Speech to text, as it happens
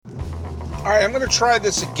All right, I'm going to try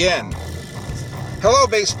this again. Hello,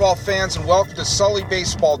 baseball fans, and welcome to Sully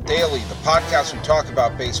Baseball Daily, the podcast we talk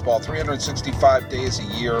about baseball 365 days a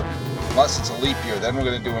year, unless it's a leap year. Then we're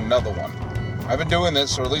going to do another one. I've been doing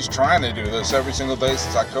this, or at least trying to do this, every single day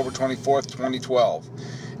since October 24th, 2012.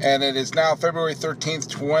 And it is now February 13th,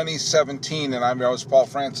 2017, and I'm your host, Paul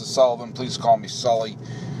Francis Sullivan. Please call me Sully.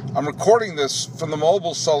 I'm recording this from the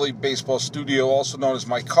mobile Sully Baseball Studio, also known as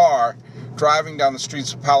my car, driving down the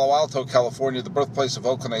streets of Palo Alto, California, the birthplace of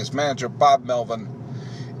Oakland A's manager Bob Melvin,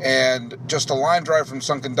 and just a line drive from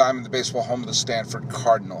Sunken Diamond, the baseball home of the Stanford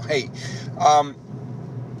Cardinal. Hey,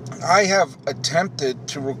 I have attempted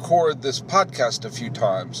to record this podcast a few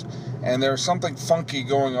times, and there's something funky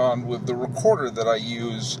going on with the recorder that I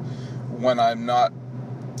use when I'm not,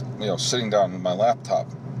 sitting down with my laptop,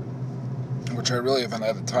 which I really haven't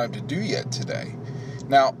had the time to do yet today.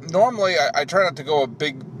 Now, normally I try not to go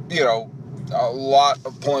a lot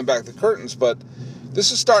of pulling back the curtains, but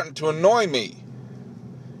this is starting to annoy me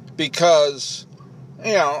because,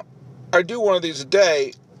 I do one of these a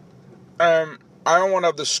day. I don't want to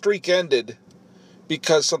have the streak ended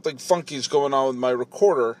because something funky is going on with my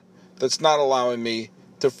recorder that's not allowing me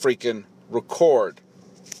to freaking record.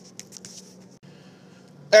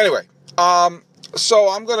 Anyway, so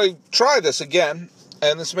I'm going to try this again,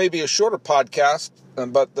 and this may be a shorter podcast,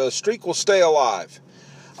 but the streak will stay alive.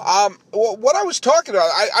 What I was talking about,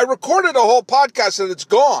 I recorded a whole podcast and it's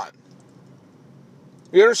gone.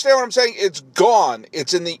 You understand what I'm saying? It's gone.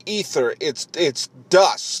 It's in the ether. It's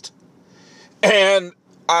dust. And,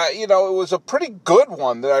 it was a pretty good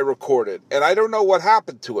one that I recorded. And I don't know what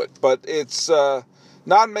happened to it. But it's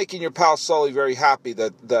not making your pal Sully very happy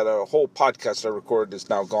that a whole podcast I recorded is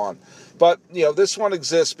now gone. But, this one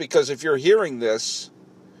exists because if you're hearing this,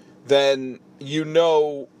 then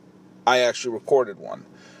I actually recorded one.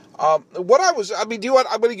 I'm going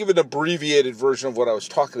to give an abbreviated version of what I was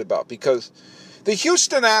talking about, because the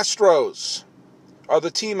Houston Astros are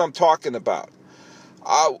the team I'm talking about.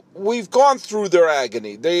 We've gone through their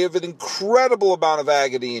agony. They have an incredible amount of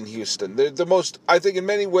agony in Houston. They're in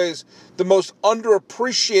many ways, the most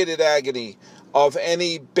underappreciated agony of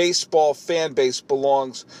any baseball fan base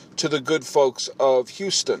belongs to the good folks of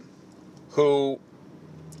Houston, who,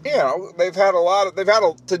 they've had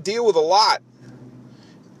to deal with a lot.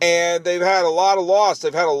 And they've had a lot of loss.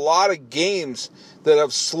 They've had a lot of games that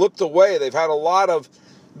have slipped away. They've had a lot of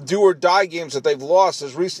do-or-die games that they've lost.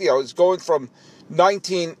 As recently, it's going from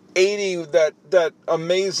 1980, that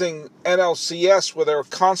amazing NLCS where they were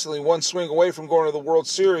constantly one swing away from going to the World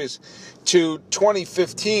Series, to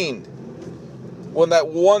 2015, when that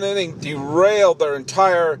one inning derailed their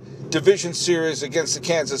entire division series against the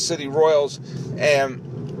Kansas City Royals. And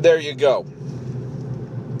there you go.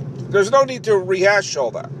 There's no need to rehash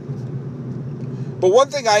all that. But one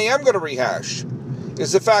thing I am going to rehash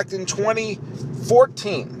is the fact in June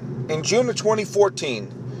of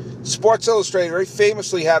 2014, Sports Illustrated very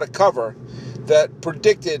famously had a cover that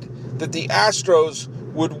predicted that the Astros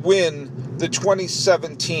would win the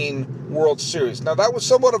 2017 World Series. Now, that was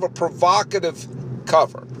somewhat of a provocative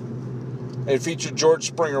cover. It featured George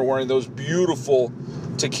Springer wearing those beautiful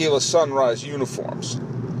Tequila Sunrise uniforms.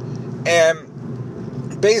 And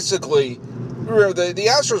basically, the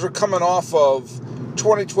Astros were coming off of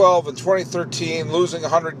 2012 and 2013, losing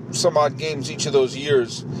 100-some-odd games each of those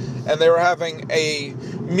years, and they were having a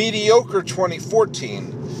mediocre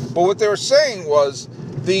 2014. But what they were saying was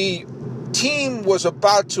the team was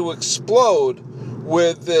about to explode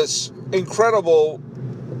with this incredible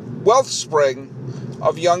wellspring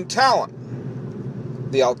of young talent.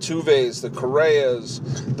 The Altuves, the Correas,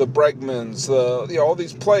 the Bregmans, all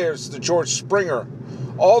these players, the George Springer.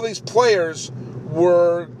 All these players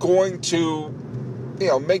were going to,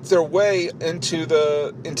 make their way into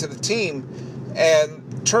the team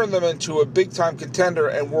and turn them into a big-time contender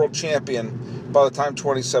and world champion by the time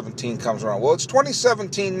 2017 comes around. Well, it's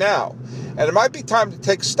 2017 now, and it might be time to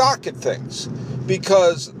take stock at things,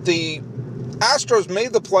 because the Astros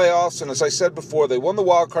made the playoffs, and as I said before, they won the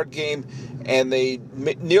wild card game, and they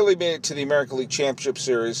nearly made it to the American League Championship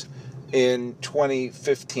Series in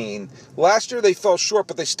 2015. Last year they fell short,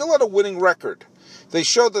 but they still had a winning record. They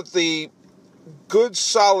showed that the good,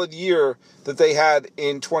 solid year that they had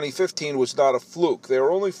in 2015 was not a fluke. They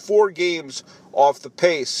were only 4 games off the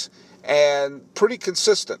pace and pretty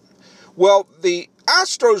consistent. Well, the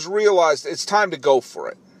Astros realized it's time to go for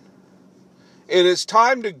it. It is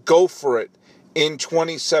time to go for it in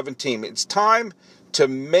 2017. It's time to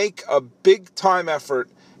make a big-time effort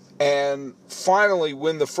and finally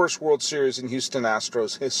win the first World Series in Houston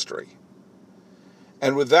Astros history.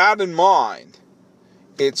 And with that in mind,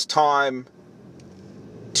 it's time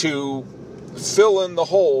to fill in the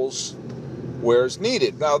holes where it's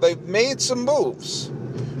needed. Now, they've made some moves,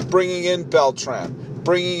 bringing in Beltran,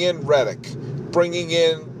 bringing in Reddick, bringing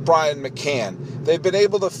in Brian McCann. They've been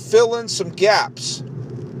able to fill in some gaps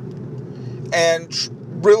and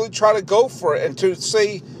really try to go for it. And to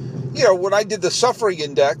say, when I did the suffering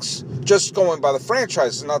index, just going by the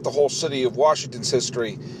franchises, not the whole city of Washington's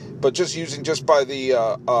history, but just by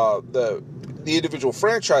the individual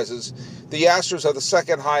franchises, the Astros have the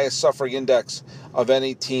second highest suffering index of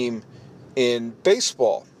any team in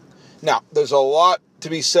baseball. Now, there's a lot to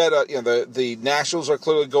be said. The Nationals are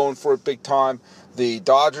clearly going for it big time. The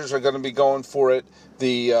Dodgers are going to be going for it.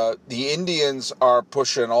 The Indians are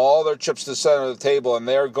pushing all their chips to the center of the table, and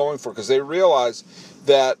they're going for it because they realize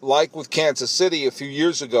that, like with Kansas City a few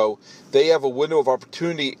years ago, they have a window of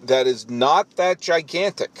opportunity that is not that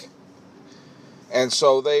gigantic. And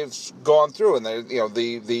so they've gone through, and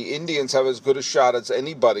the Indians have as good a shot as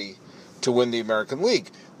anybody to win the American League.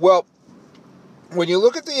 Well, when you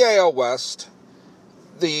look at the AL West,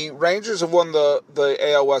 the Rangers have won the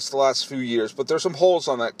AL West the last few years, but there's some holes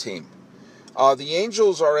on that team. The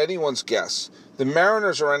Angels are anyone's guess. The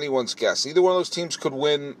Mariners are anyone's guess. Either one of those teams could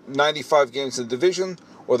win 95 games in the division,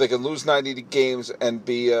 or they could lose 90 games and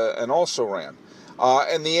be an also-ran.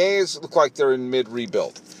 And the A's look like they're in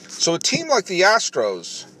mid-rebuild. So a team like the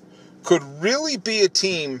Astros could really be a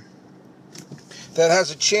team that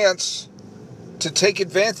has a chance to take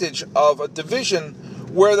advantage of a division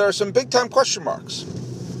where there are some big-time question marks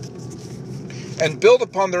and build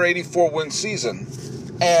upon their 84-win season.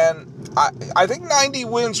 And I think 90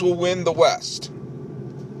 wins will win the West.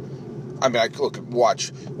 I mean, I could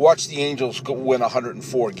watch the Angels win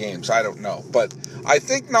 104 games. I don't know. But I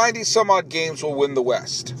think 90-some-odd games will win the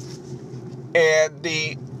West. And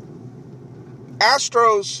the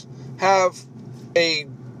Astros have a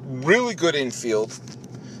really good infield.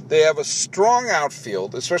 They have a strong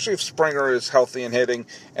outfield, especially if Springer is healthy and hitting,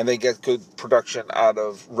 and they get good production out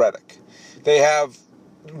of Reddick. They have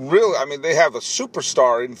a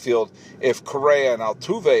superstar infield if Correa and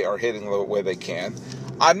Altuve are hitting the way they can.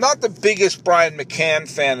 I'm not the biggest Brian McCann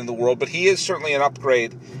fan in the world, but he is certainly an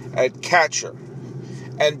upgrade at catcher.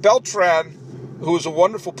 And Beltran, who is a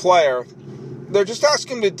wonderful player, they're just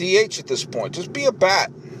asking him to DH at this point. Just be a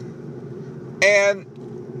bat. And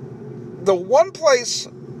the one place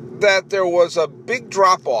that there was a big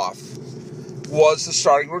drop-off was the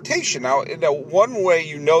starting rotation. Now, one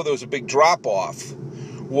way there was a big drop-off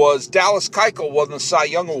was Dallas Keuchel won the Cy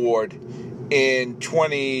Young Award in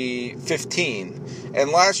 2015.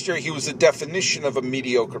 And last year, he was the definition of a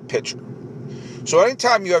mediocre pitcher. So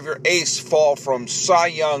anytime you have your ace fall from Cy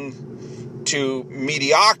Young to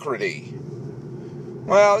mediocrity,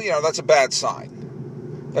 well, that's a bad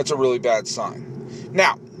sign. That's a really bad sign.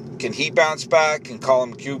 Now, can he bounce back? Can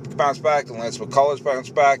Colin McHugh bounce back? Can Lance McCullers bounce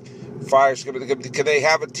back? Can they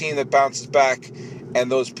have a team that bounces back and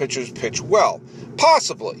those pitchers pitch well?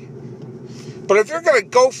 Possibly. But if you're going to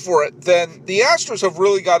go for it, then the Astros have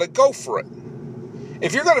really got to go for it.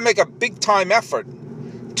 If you're going to make a big-time effort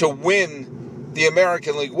to win the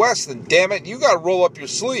American League West, then damn it, you got to roll up your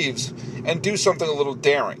sleeves and do something a little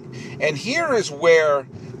daring. And here is where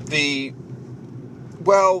the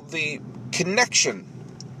connection,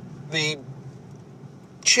 the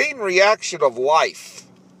chain reaction of life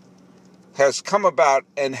has come about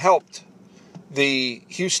and helped the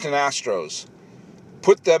Houston Astros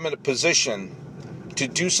put them in a position to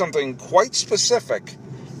do something quite specific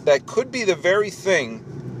that could be the very thing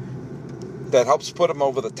that helps put them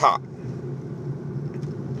over the top.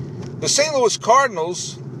 The St. Louis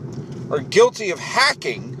Cardinals are guilty of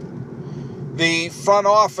hacking the front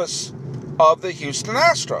office of the Houston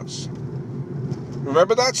Astros.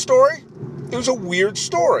 Remember that story? It was a weird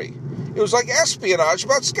story. It was like espionage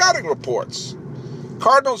about scouting reports.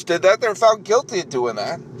 Cardinals did that. They were found guilty of doing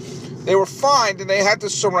that. They were fined, and they had to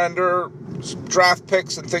surrender draft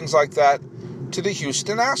picks and things like that to the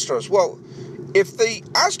Houston Astros. Well, if the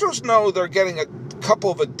Astros know they're getting a couple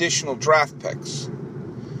of additional draft picks,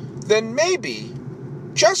 then maybe,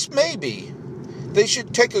 just maybe, they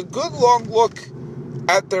should take a good long look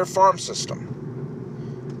at their farm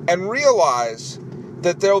system and realize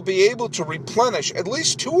that they'll be able to replenish at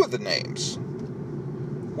least two of the names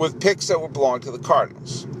with picks that would belong to the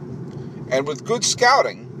Cardinals. And with good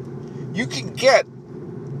scouting, you can get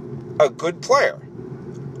a good player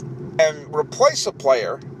and replace a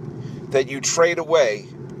player that you trade away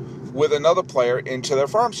with another player into their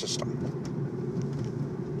farm system.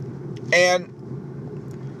 And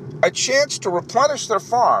a chance to replenish their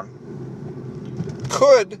farm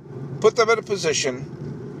could put them in a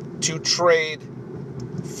position to trade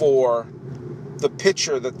for the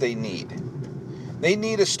pitcher that they need. They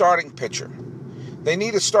need a starting pitcher. They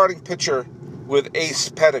need a starting pitcher with ace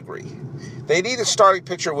pedigree. They need a starting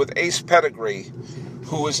pitcher with ace pedigree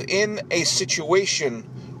who is in a situation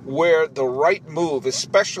where the right move,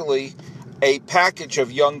 especially a package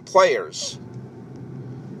of young players,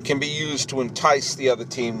 can be used to entice the other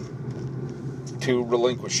team to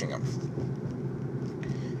relinquishing him.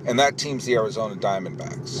 And that team's the Arizona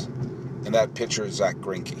Diamondbacks. And that pitcher is Zack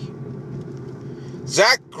Greinke.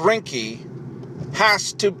 Zack Greinke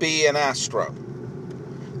has to be an Astro.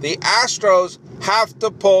 The Astros have to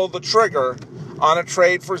pull the trigger on a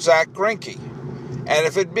trade for Zack Greinke. And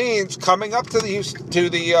if it means coming up to the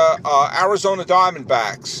Arizona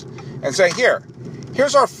Diamondbacks and saying,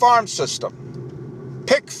 here's our farm system.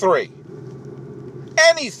 Pick 3.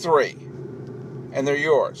 Any 3. And they're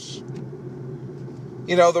yours.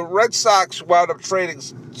 You know, the Red Sox wound up trading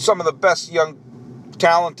some of the best young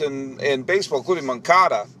talent in baseball, including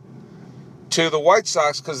Moncada, to the White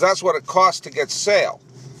Sox because that's what it costs to get Sale.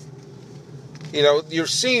 You know, you're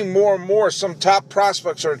seeing more and more some top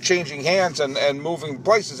prospects are changing hands and moving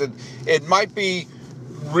places. And it might be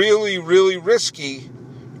really, really risky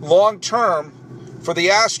long-term for the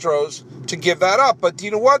Astros to give that up. But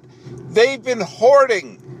you know what? They've been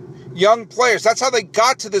hoarding young players. That's how they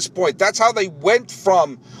got to this point. That's how they went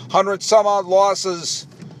from 100-some-odd losses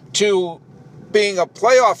to being a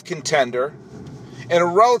playoff contender in a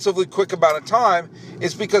relatively quick amount of time,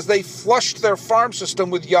 is because they flushed their farm system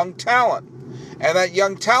with young talent. And that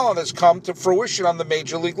young talent has come to fruition on the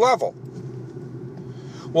major league level.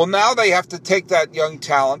 Well, now they have to take that young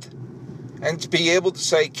talent and be able to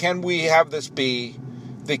say, can we have this be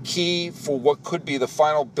the key for what could be the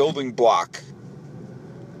final building block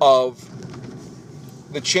of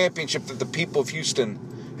the championship that the people of Houston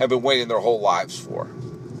have been waiting their whole lives for?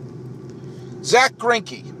 Zack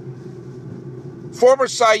Greinke, former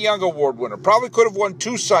Cy Young Award winner, probably could have won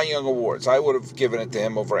 2 Cy Young Awards. I would have given it to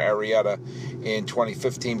him over Arrieta in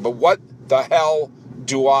 2015. But what the hell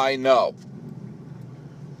do I know?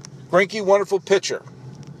 Greinke, wonderful pitcher.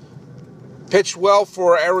 Pitched well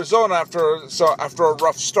for Arizona after a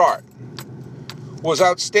rough start. Was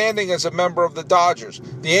outstanding as a member of the Dodgers.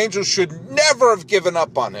 The Angels should never have given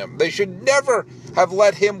up on him. They should never have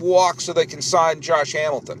let him walk so they can sign Josh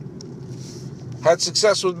Hamilton. Had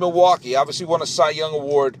success with Milwaukee. Obviously won a Cy Young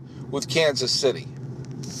Award with Kansas City.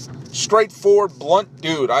 Straightforward, blunt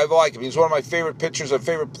dude. I like him. He's one of my favorite pitchers and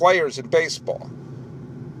favorite players in baseball.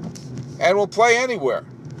 And will play anywhere.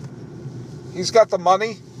 He's got the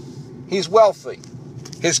money. He's wealthy.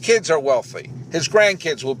 His kids are wealthy. His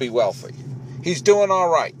grandkids will be wealthy. He's doing all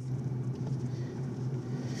right.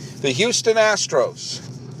 The Houston Astros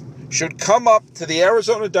should come up to the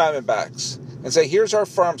Arizona Diamondbacks and say, here's our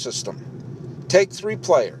farm system. Take 3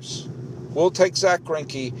 players. We'll take Zack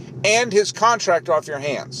Greinke and his contract off your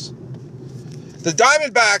hands. The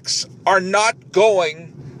Diamondbacks are not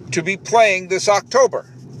going to be playing this October.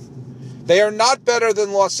 They are not better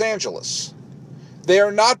than Los Angeles. They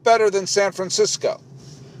are not better than San Francisco.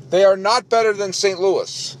 They are not better than St.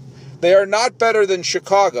 Louis. They are not better than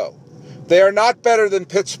Chicago. They are not better than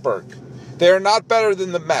Pittsburgh. They are not better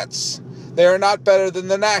than the Mets. They are not better than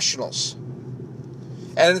the Nationals.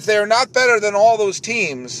 And if they're not better than all those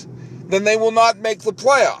teams, then they will not make the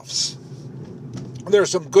playoffs. There are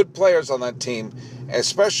some good players on that team,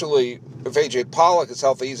 especially if A.J. Pollock is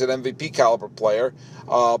healthy. He's an MVP caliber player.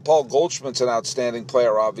 Paul Goldschmidt's an outstanding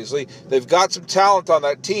player, obviously. They've got some talent on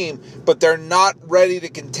that team, but they're not ready to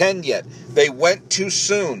contend yet. They went too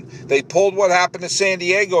soon. They pulled what happened to San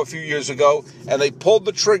Diego a few years ago, and they pulled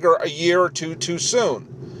the trigger a year or two too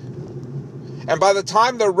soon. And by the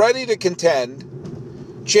time they're ready to contend,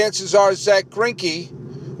 chances are Zack Greinke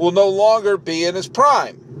will no longer be in his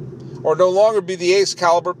prime, or no longer be the ace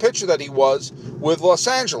caliber pitcher that he was with Los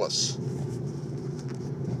Angeles.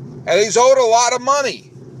 And he's owed a lot of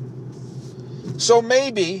money. So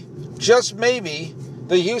maybe, just maybe,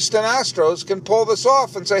 the Houston Astros can pull this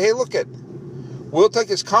off and say, hey, look it, we'll take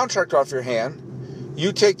his contract off your hand,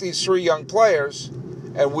 you take these 3 young players,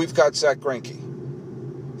 and we've got Zack Greinke.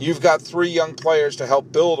 You've got 3 young players to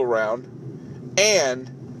help build around,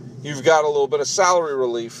 and you've got a little bit of salary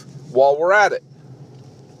relief while we're at it.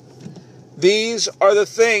 These are the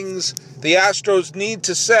things the Astros need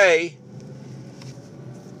to say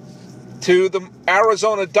to the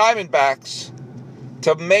Arizona Diamondbacks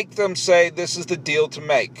to make them say this is the deal to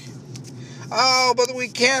make. Oh, but we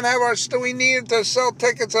can't have we need to sell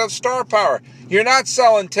tickets of star power. You're not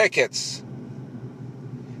selling tickets.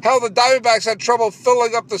 Hell, the Diamondbacks had trouble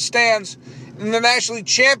filling up the stands in the National League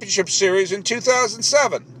Championship Series in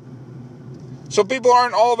 2007. So people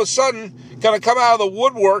aren't all of a sudden going to come out of the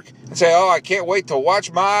woodwork and say, oh, I can't wait to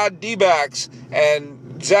watch my D-backs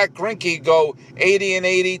and Zack Greinke go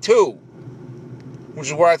 80-82, which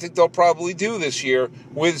is what I think they'll probably do this year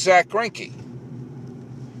with Zack Greinke.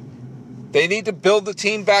 They need to build the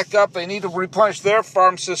team back up. They need to replenish their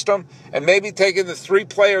farm system, and maybe taking the 3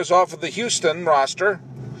 players off of the Houston roster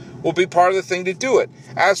will be part of the thing to do it.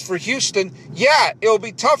 As for Houston, yeah, it'll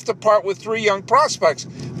be tough to part with 3 young prospects,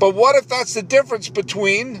 but what if that's the difference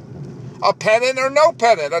between a pennant or no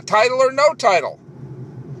pennant, a title or no title?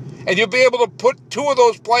 And you'll be able to put 2 of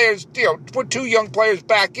those players, put 2 young players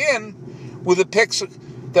back in with the picks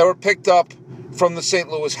that were picked up from the St.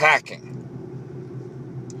 Louis hacking.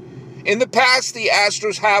 In the past, the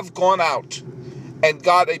Astros have gone out and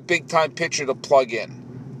got a big-time pitcher to plug in.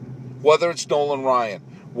 Whether it's Nolan Ryan,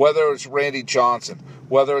 whether it's Randy Johnson,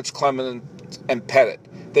 whether it's Clement and Pettit.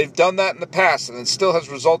 They've done that in the past, and it still has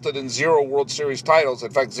resulted in 0 World Series titles. In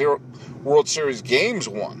fact, 0 World Series games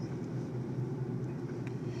won.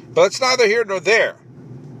 But it's neither here nor there.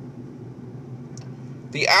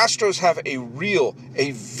 The Astros have a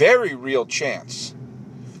very real chance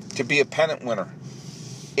to be a pennant winner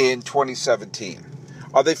in 2017.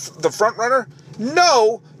 Are they the front runner?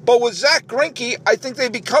 No, but with Zack Greinke, I think they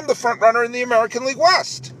become the front runner in the American League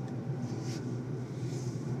West.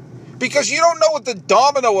 Because you don't know what the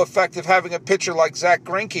domino effect of having a pitcher like Zack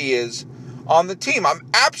Greinke is on the team. I'm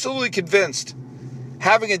absolutely convinced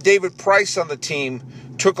having a David Price on the team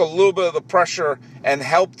took a little bit of the pressure and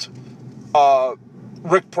helped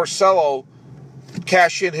Rick Porcello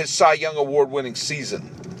cash in his Cy Young Award-winning season.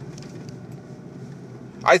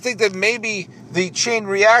 I think that maybe the chain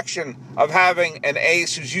reaction of having an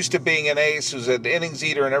ace who's used to being an ace, who's an innings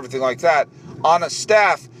eater and everything like that, on a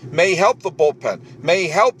staff may help the bullpen, may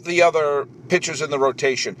help the other pitchers in the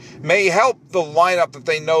rotation, may help the lineup that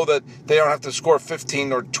they know that they don't have to score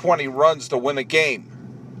 15 or 20 runs to win a game.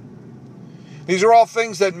 These are all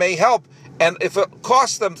things that may help, and if it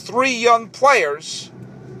costs them 3 young players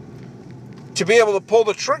to be able to pull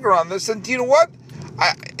the trigger on this, then you know what?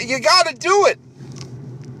 You got to do it.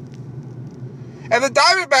 And the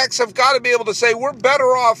Diamondbacks have got to be able to say, we're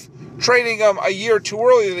better off trading them a year too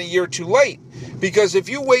early than a year too late. Because if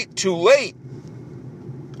you wait too late,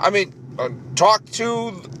 talk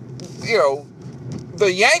to,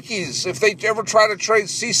 the Yankees if they ever try to trade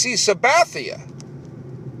CC Sabathia.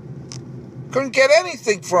 Couldn't get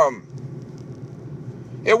anything from him.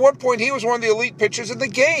 At one point, he was one of the elite pitchers in the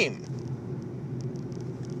game.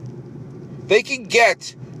 They can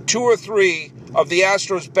get 2 or 3 of the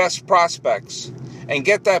Astros' best prospects and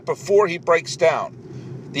get that before he breaks down.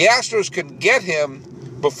 The Astros can get him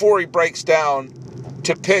before he breaks down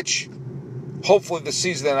to pitch, hopefully, the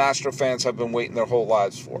season that Astro fans have been waiting their whole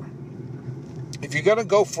lives for. If you're going to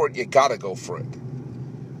go for it, you got to go for it.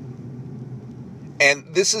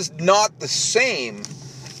 And this is not the same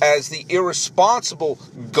as the irresponsible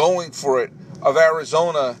going for it of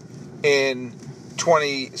Arizona in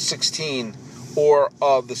 2016 or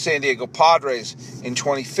of the San Diego Padres in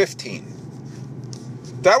 2015.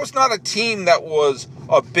 That was not a team that was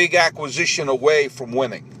a big acquisition away from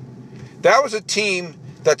winning. That was a team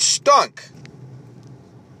that stunk.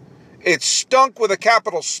 It stunk with a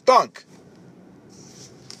capital stunk.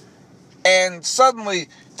 And suddenly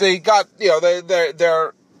they got, they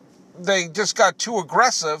just got too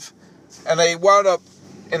aggressive, and they wound up,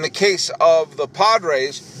 in the case of the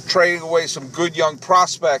Padres, trading away some good young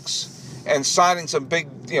prospects and signing some big,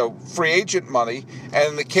 free agent money. And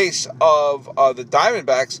in the case of the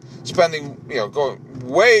Diamondbacks, spending, going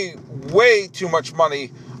way too much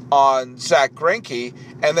money on Zack Greinke,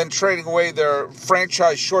 and then trading away their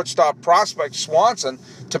franchise shortstop prospect, Swanson,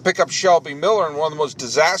 to pick up Shelby Miller in one of the most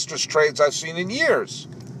disastrous trades I've seen in years.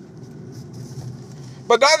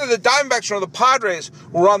 But neither the Diamondbacks nor the Padres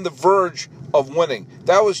were on the verge of winning.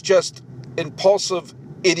 That was just impulsive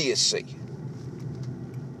idiocy,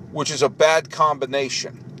 which is a bad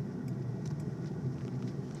combination.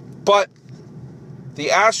 But the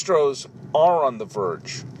Astros are on the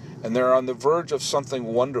verge, and they're on the verge of something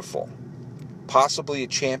wonderful, possibly a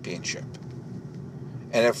championship.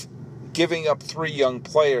 And if giving up 3 young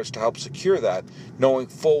players to help secure that, knowing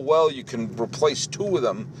full well you can replace 2 of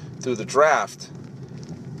them through the draft,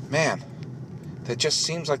 man, that just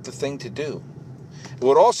seems like the thing to do.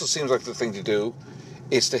 What also seems like the thing to do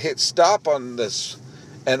is to hit stop on this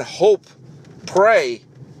and hope, pray,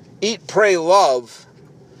 eat, pray, love,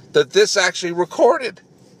 that this actually recorded.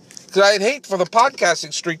 Because I'd hate for the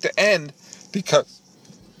podcasting streak to end because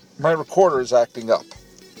my recorder is acting up.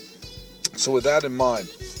 So with that in mind,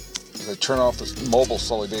 as I turn off this mobile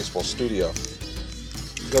Sully Baseball studio,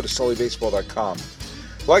 go to sullybaseball.com.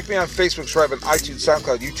 Like me on Facebook, subscribe on iTunes,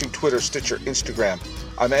 SoundCloud, YouTube, Twitter, Stitcher, Instagram.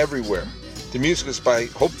 I'm everywhere. The music is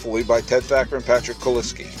hopefully by Ted Thacker and Patrick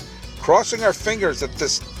Koliski. Crossing our fingers that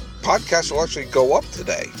this podcast will actually go up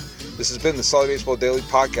today. This has been the Sully Baseball Daily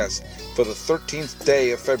Podcast for the 13th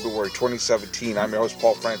day of February 2017. I'm your host,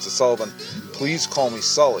 Paul Francis Sullivan. Please call me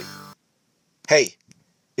Sully. Hey,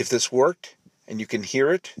 if this worked and you can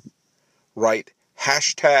hear it, write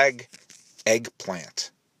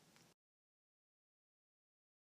 #eggplant.